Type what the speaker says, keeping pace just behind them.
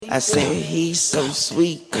I say he's so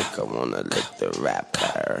sweet, think I wanna lick the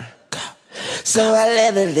rapper. So I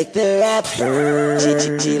let her lick the rapper.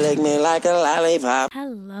 She licked me like a lollipop.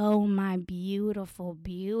 Hello, my beautiful,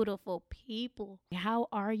 beautiful people. How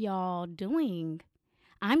are y'all doing?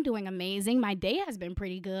 I'm doing amazing. My day has been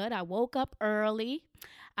pretty good. I woke up early.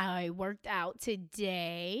 I worked out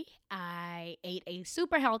today. I ate a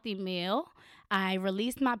super healthy meal. I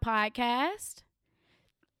released my podcast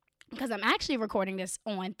because I'm actually recording this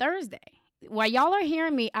on Thursday. While y'all are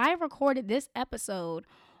hearing me, I recorded this episode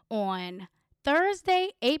on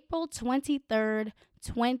Thursday, April 23rd,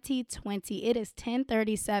 2020. It is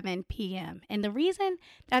 10:37 p.m. And the reason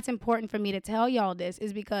that's important for me to tell y'all this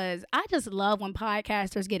is because I just love when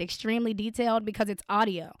podcasters get extremely detailed because it's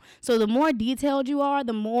audio. So the more detailed you are,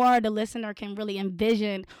 the more the listener can really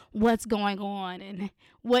envision what's going on and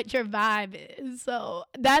what your vibe is. So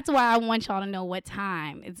that's why I want y'all to know what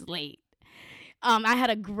time it's late. I had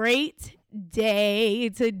a great day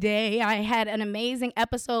today. I had an amazing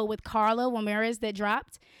episode with Carla Ramirez that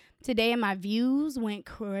dropped today, and my views went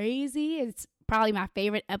crazy. It's probably my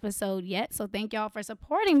favorite episode yet, so thank y'all for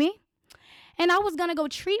supporting me. And I was going to go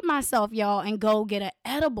treat myself, y'all, and go get an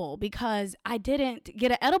edible because I didn't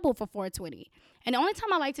get an edible for 420. And the only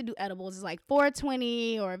time I like to do edibles is like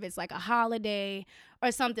 420 or if it's like a holiday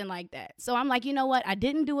or something like that. So I'm like, you know what? I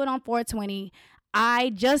didn't do it on 420. I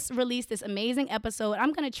just released this amazing episode.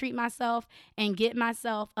 I'm going to treat myself and get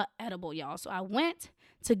myself an edible, y'all. So I went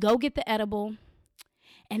to go get the edible.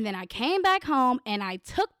 And then I came back home and I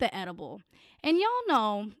took the edible. And y'all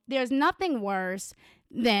know there's nothing worse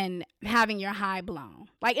than having your high blown.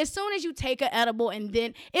 Like as soon as you take an edible and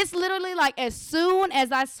then it's literally like as soon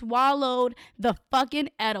as I swallowed the fucking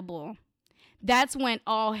edible, that's when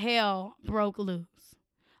all hell broke loose.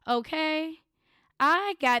 Okay?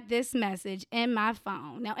 I got this message in my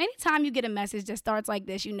phone. Now, anytime you get a message that starts like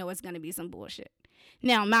this, you know it's going to be some bullshit.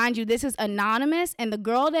 Now, mind you, this is anonymous, and the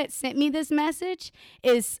girl that sent me this message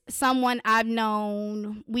is someone I've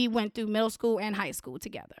known. We went through middle school and high school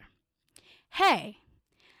together. Hey,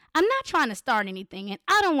 I'm not trying to start anything, and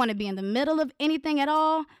I don't want to be in the middle of anything at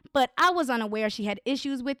all, but I was unaware she had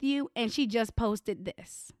issues with you, and she just posted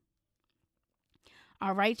this.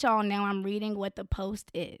 All right, y'all, now I'm reading what the post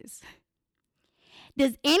is.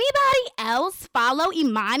 Does anybody else follow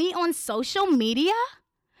Imani on social media?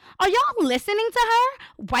 Are y'all listening to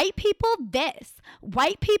her? White people this,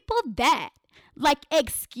 white people that. Like,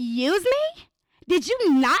 excuse me? Did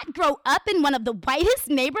you not grow up in one of the whitest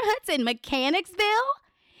neighborhoods in Mechanicsville?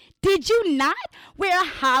 Did you not wear a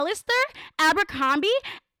Hollister, Abercrombie,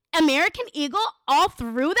 American Eagle all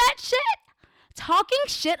through that shit? Talking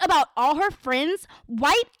shit about all her friends,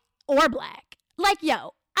 white or black. Like,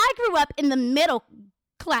 yo, I grew up in the middle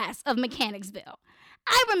class of Mechanicsville.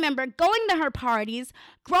 I remember going to her parties,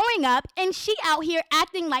 growing up, and she out here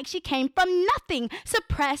acting like she came from nothing,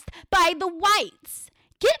 suppressed by the whites.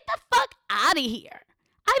 Get the fuck out of here.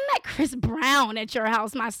 I met Chris Brown at your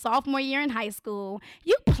house my sophomore year in high school.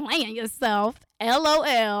 You playing yourself.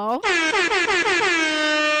 LOL.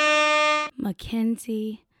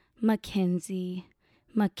 Mackenzie.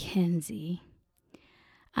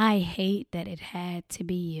 I hate that it had to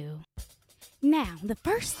be you. Now, the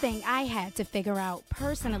first thing I had to figure out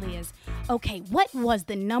personally is, okay, what was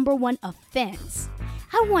the number one offense?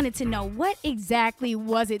 I wanted to know what exactly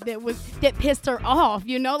was it that pissed her off,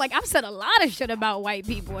 you know? Like, I've said a lot of shit about white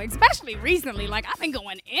people, especially recently. Like, I've been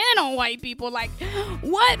going in on white people. Like,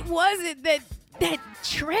 what was it that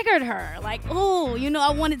triggered her? Like, oh, you know,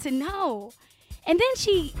 I wanted to know. And then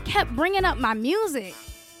she kept bringing up my music.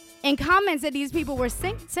 In comments that these people were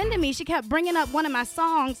sending me, she kept bringing up one of my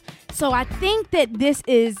songs. So I think that this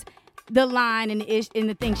is the line and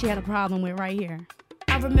the thing she had a problem with right here.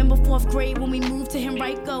 I remember 4th grade when we moved to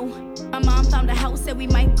Henrico. My mom found a house that we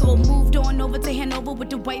might go. Moved on over to Hanover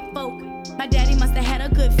with the white folk. My daddy must have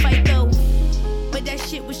had a good fight though. But that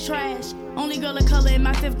shit was trash. Only girl of color in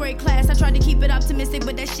my 5th grade class. I tried to keep it optimistic,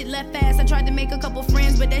 but that shit left fast. I tried to make a couple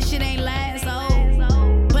friends, but that shit ain't last.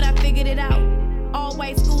 Oh, but I figured it out. All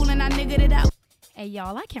white school and I niggered it out. Hey,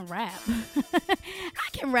 y'all, I can rap. I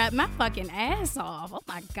can rap my fucking ass off. Oh,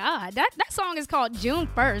 my God. That song is called June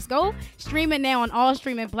 1st. Go stream it now on all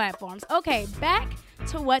streaming platforms. Okay, back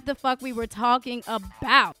to what the fuck we were talking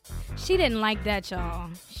about. She didn't like that, y'all.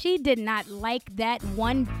 She did not like that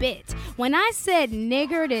one bit. When I said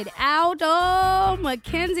niggered it out, oh,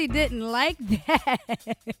 Mackenzie didn't like that.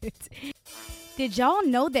 Did y'all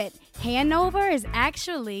know that Hanover is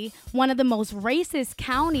actually one of the most racist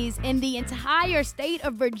counties in the entire state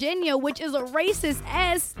of Virginia, which is a racist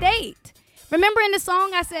ass state? Remember in the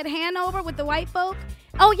song I said Hanover with the white folk?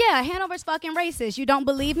 Oh, yeah, Hanover's fucking racist. You don't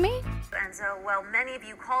believe me? And so, well, many of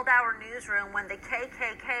you called our newsroom when the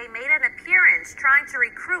KKK made an appearance trying to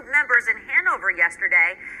recruit members in Hanover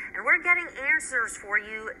yesterday, and we're getting answers for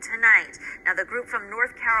you tonight. Now, the group from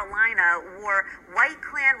North Carolina wore white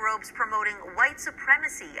Klan robes promoting white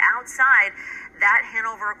supremacy outside that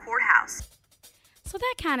Hanover courthouse. So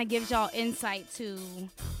that kind of gives y'all insight to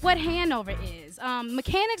what Hanover is.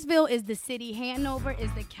 Mechanicsville is the city, Hanover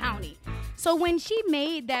is the county. So when she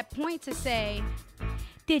made that point to say,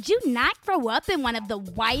 did you not grow up in one of the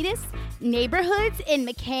whitest neighborhoods in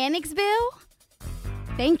Mechanicsville?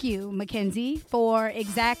 Thank you, Mackenzie, for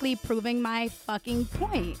exactly proving my fucking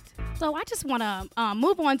point. So I just want to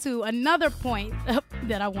move on to another point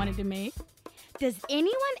that I wanted to make. Does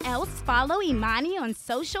anyone else follow Imani on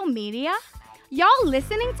social media? Y'all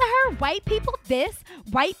listening to her? White people this,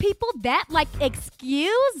 white people that? Like,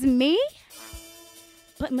 excuse me?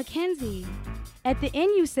 But Mackenzie, at the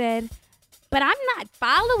end you said, but I'm not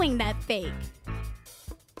following that fake.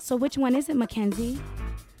 So which one is it, Mackenzie?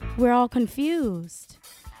 We're all confused.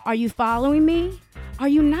 Are you following me? Are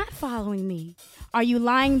you not following me? Are you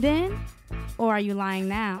lying then? Or are you lying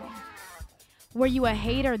now? Were you a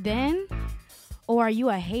hater then? Or are you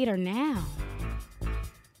a hater now?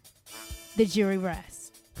 The jury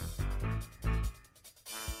rests.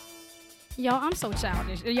 Y'all, I'm so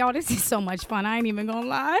childish. Y'all, this is so much fun. I ain't even gonna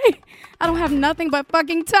lie. I don't have nothing but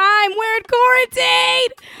fucking time. We're in quarantine.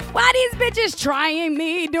 Why these bitches trying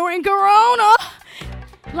me during Corona?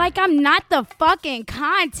 Like I'm not the fucking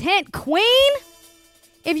content queen?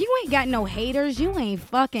 If you ain't got no haters, you ain't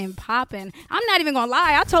fucking popping. I'm not even gonna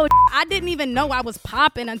lie. I told you I didn't even know I was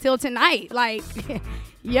popping until tonight. Like,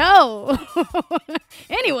 yo.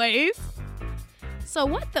 Anyways. So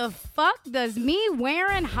what the fuck does me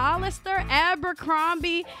wearing Hollister,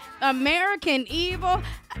 Abercrombie, American Eagle,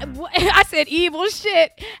 I said evil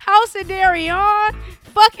shit, House of Darion,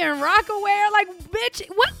 fucking Rockaware, like, bitch,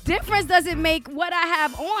 what difference does it make what I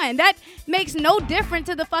have on? That makes no difference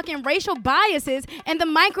to the fucking racial biases and the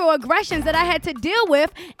microaggressions that I had to deal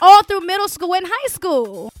with all through middle school and high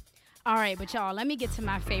school. All right, but y'all, let me get to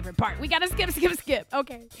my favorite part. We gotta skip.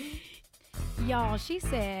 Okay. Y'all, she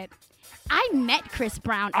said, I met Chris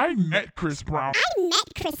Brown. Young boy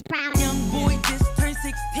just turned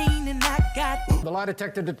 16 and I got... The lie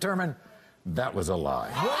detector determined that was a lie.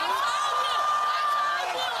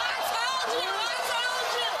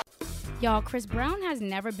 Y'all, Chris Brown has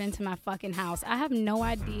never been to my fucking house. I have no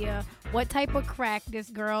idea what type of crack this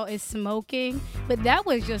girl is smoking, but that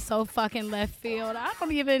was just so fucking left field. I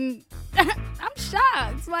don't even... I'm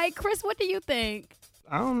shocked. Like, Chris, what do you think?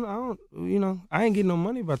 I don't, I ain't getting no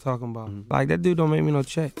money by talking about him. Like, that dude don't make me no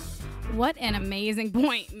check. What an amazing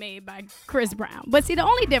point made by Chris Brown. But see, the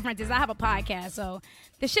only difference is I have a podcast, so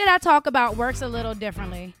the shit I talk about works a little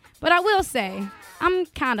differently. But I will say, I'm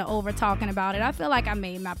kind of over talking about it. I feel like I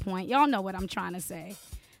made my point. Y'all know what I'm trying to say.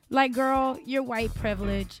 Like, girl, your white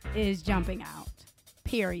privilege is jumping out.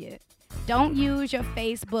 Period. Don't use your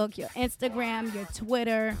Facebook, your Instagram, your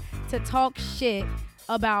Twitter to talk shit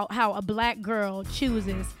about how a black girl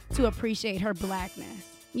chooses to appreciate her blackness.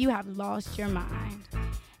 You have lost your mind.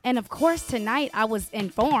 And of course, tonight I was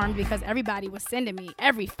informed because everybody was sending me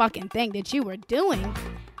every fucking thing that you were doing.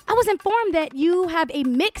 I was informed that you have a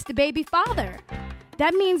mixed baby father.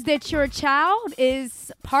 That means that your child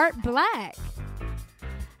is part black.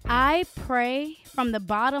 I pray from the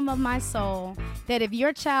bottom of my soul that if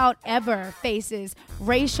your child ever faces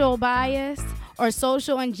racial bias or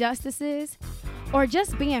social injustices, or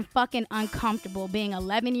just being fucking uncomfortable being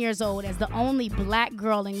 11 years old as the only black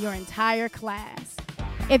girl in your entire class.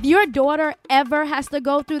 If your daughter ever has to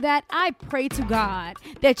go through that, I pray to God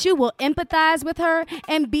that you will empathize with her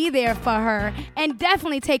and be there for her and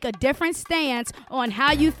definitely take a different stance on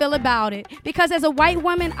how you feel about it. Because as a white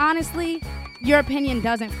woman, honestly, your opinion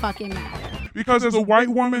doesn't fucking matter. Because as a white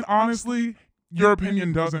woman, honestly, your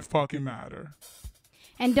opinion doesn't fucking matter.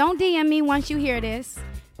 And don't DM me once you hear this.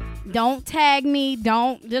 Don't tag me.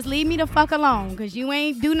 Don't just leave me the fuck alone because you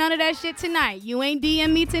ain't do none of that shit tonight. You ain't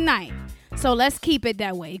DM me tonight. So let's keep it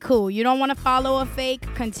that way. Cool. You don't want to follow a fake.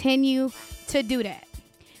 Continue to do that.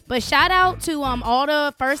 But shout out to all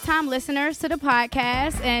the first time listeners to the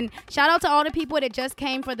podcast, and shout out to all the people that just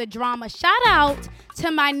came for the drama. Shout out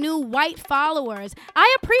to my new white followers.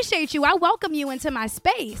 I appreciate you. I welcome you into my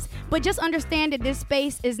space, but just understand that this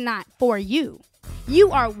space is not for you.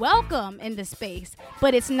 You are welcome in the space,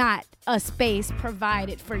 but it's not a space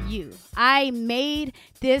provided for you. I made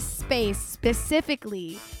this space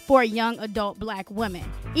specifically for young adult black women.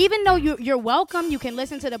 Even though you're welcome, you can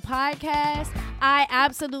listen to the podcast. I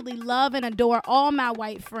absolutely love and adore all my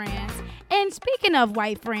white friends. And And speaking of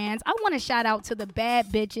white friends, I want to shout out to the bad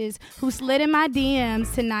bitches who slid in my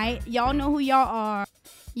DMs tonight. Y'all know who y'all are.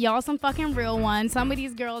 Y'all some fucking real ones. Some of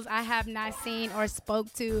these girls I have not seen or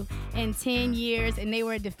spoke to in 10 years, and they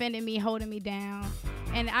were defending me, holding me down.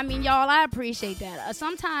 And I mean, y'all, I appreciate that.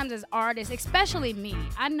 Sometimes as artists, especially me,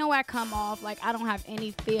 I know I come off like I don't have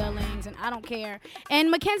any feelings and I don't care.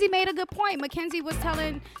 And Mackenzie made a good point. Mackenzie was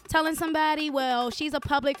telling somebody, well, she's a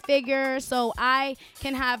public figure, so I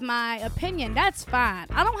can have my opinion. That's fine.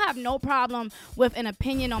 I don't have no problem with an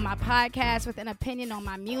opinion on my podcast, with an opinion on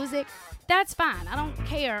my music. That's fine. I don't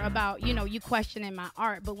care about, you questioning my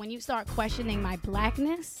art. But when you start questioning my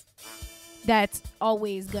blackness, that's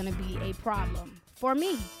always going to be a problem for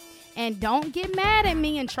me. And don't get mad at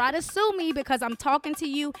me and try to sue me because I'm talking to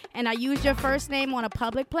you and I used your first name on a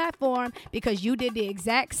public platform because you did the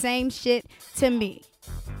exact same shit to me.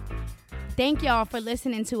 Thank y'all for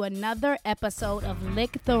listening to another episode of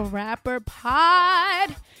Lick the Rapper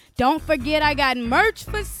Pod. Don't forget I got merch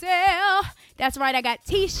for sale. That's right, I got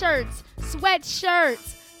t-shirts,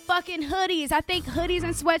 sweatshirts, fucking hoodies. I think hoodies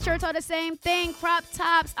and sweatshirts are the same thing. Crop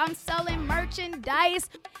tops. I'm selling merchandise.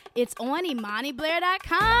 It's on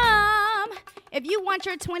ImaniBlair.com. If you want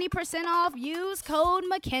your 20% off, use code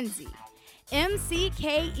Mackenzie.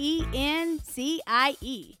 MCKENCIE.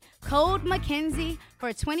 Code Mackenzie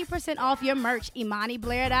for 20% off your merch.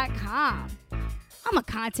 ImaniBlair.com. I'm a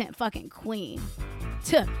content fucking queen.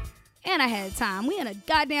 And I had time. We in a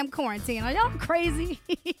goddamn quarantine. Are y'all crazy?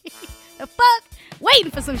 The fuck?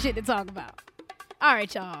 Waiting for some shit to talk about. All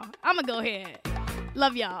right, y'all. I'm going to go ahead.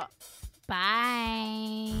 Love y'all.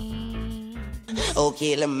 Bye.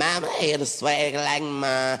 Okay, the mama had a swag like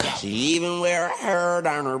mine. She even wear a herd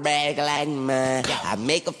on her back like mine. I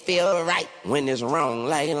make her feel right when it's wrong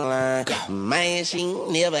like a line. Man, she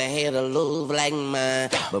ain't never had a love like mine.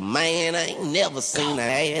 But man, I ain't never seen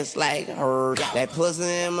an ass like her. That pussy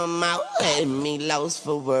in my mouth had me lost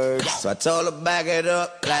for words. So I told her back it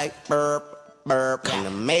up like burp. Burp, and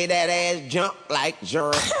I made that ass jump like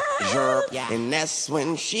jerk, jerk, and that's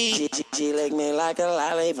when she licked me like a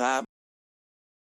lollipop.